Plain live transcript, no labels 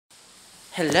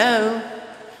Hello.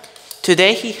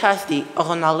 Today he has the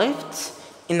Orona lifts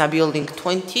in a building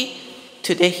 20.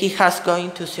 Today he has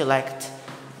going to select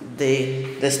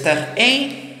the stair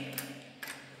A.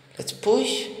 Let's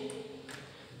push.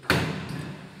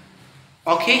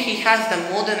 Okay, he has the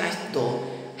modernized door.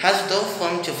 Has door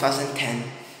from 2010.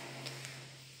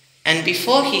 And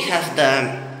before he has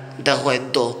the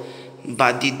red door,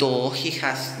 but the door he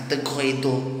has the grey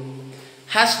door.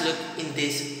 Has look in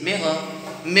this mirror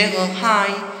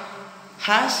high,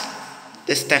 has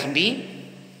the stair B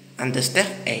and the stair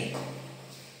A.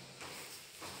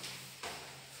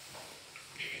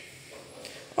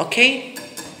 Okay?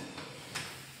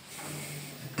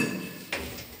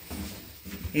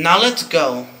 Now let's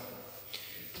go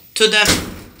to the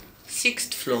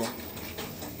 6th floor.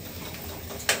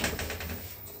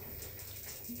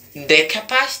 The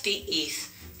capacity is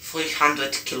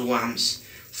 300 kilograms.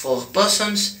 4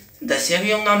 persons. The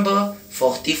serial number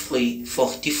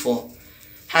 4344.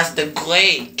 Has the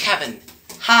grey cabin.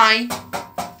 High.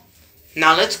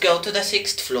 Now let's go to the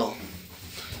 6th floor.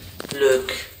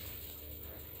 Look.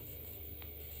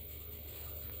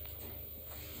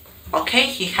 Okay,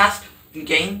 he has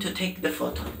again to take the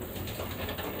photo.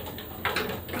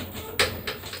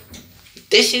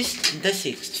 This is the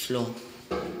 6th floor.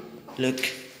 Look.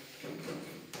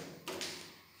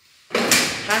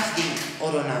 Has the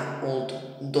Orona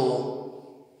old door.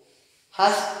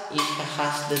 Has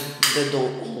the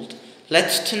door old.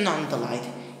 Let's turn on the light.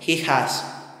 He has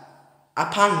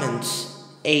apartments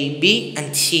A, B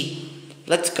and C.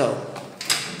 Let's go.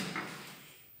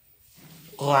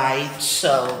 Right,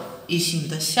 so he's in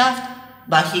the shaft,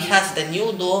 but he has the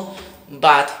new door,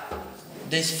 but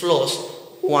these floors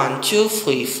 1, 2,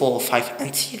 3, 4, 5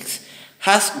 and 6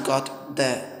 has got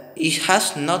he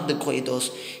has not the grey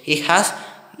doors, he has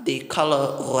the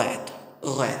color red.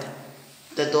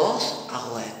 The doors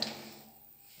are red.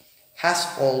 Has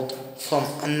old from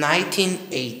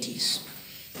 1980s.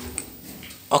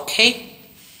 Okay?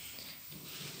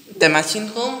 The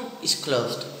machine room is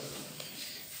closed.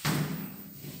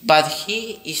 But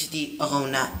here is the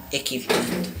Orona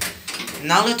equipment.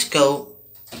 Now let's go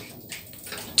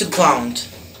to ground.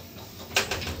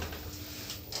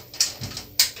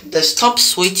 The stop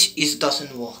switch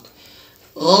doesn't work.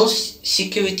 Rules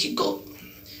security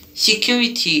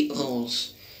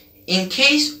rules. In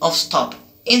case of stop,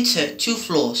 enter 2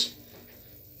 floors.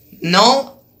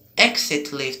 No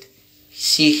exit lift.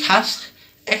 She has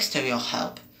exterior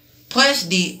help. Press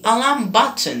the alarm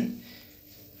button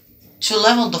to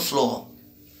level the floor.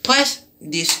 Press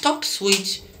the stop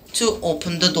switch to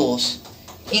open the doors.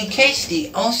 In case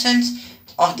the absence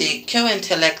of the current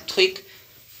electric,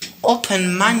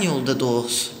 open manual the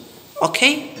doors.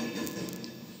 Okay?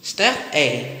 Step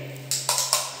A.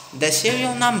 The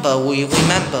serial number we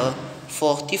remember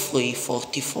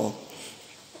 4344.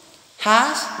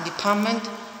 Has department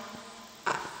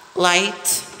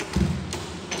light.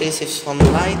 This is from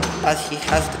light, but he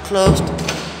has the closed.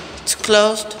 It's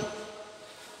closed.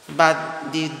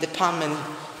 But the department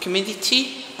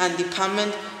humidity and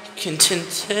department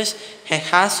consensus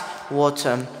has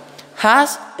water.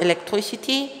 Has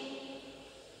electricity,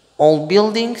 all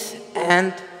buildings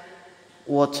and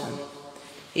water.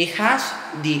 He has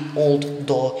the old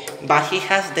door, but he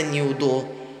has the new door.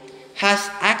 Has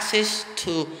access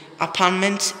to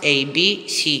apartments A, B,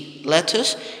 C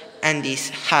letters, and this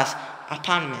has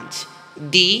apartments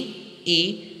D,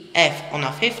 E, F on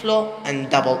a 5th floor and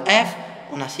double F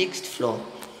on a 6th floor.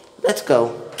 Let's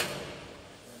go.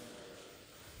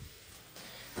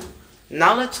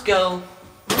 Now let's go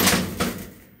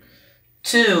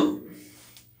to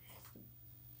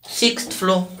 6th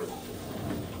floor.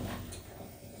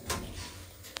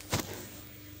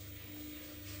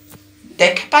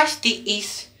 The capacity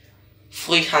is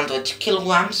 300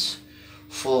 kilograms.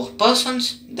 4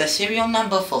 persons. The serial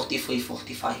number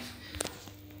 4345.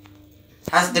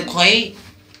 Has the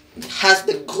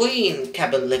green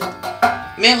cabin lift.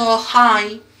 Mirror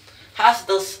high. Has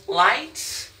those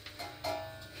lights.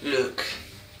 Look.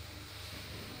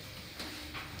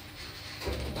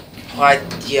 Right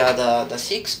here the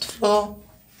 6th floor.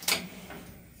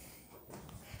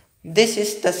 This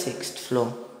is the 6th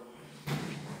floor.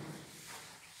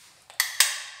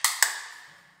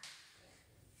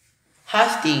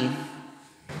 Has the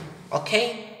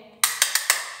okay,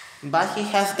 but he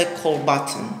has the call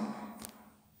button.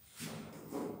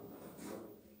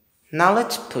 Now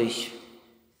let's push.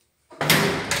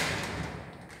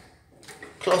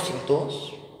 Closing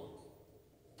doors.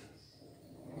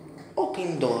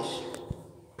 Open doors.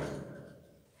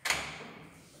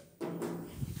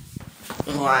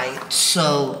 Right,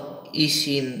 so is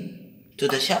in to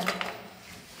the shaft.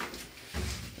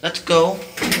 Let's go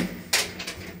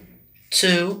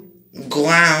to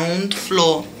ground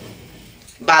floor.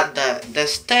 But the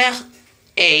stair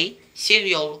A,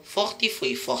 serial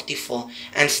 4344,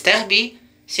 and stair B,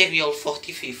 serial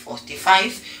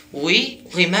 4345, we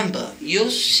remember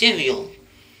use serial.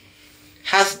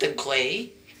 Has the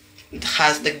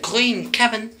green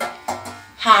cabin.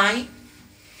 Hi.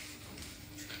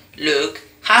 Look,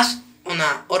 has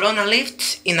una Orona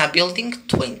lifts in a building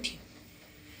 20.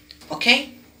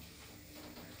 Okay?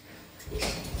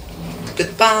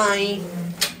 Goodbye.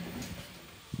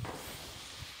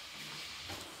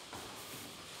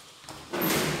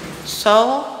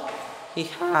 So he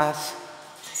has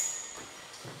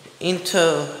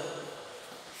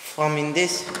from in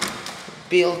this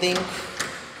building,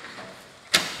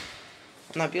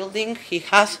 he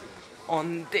has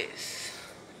on this.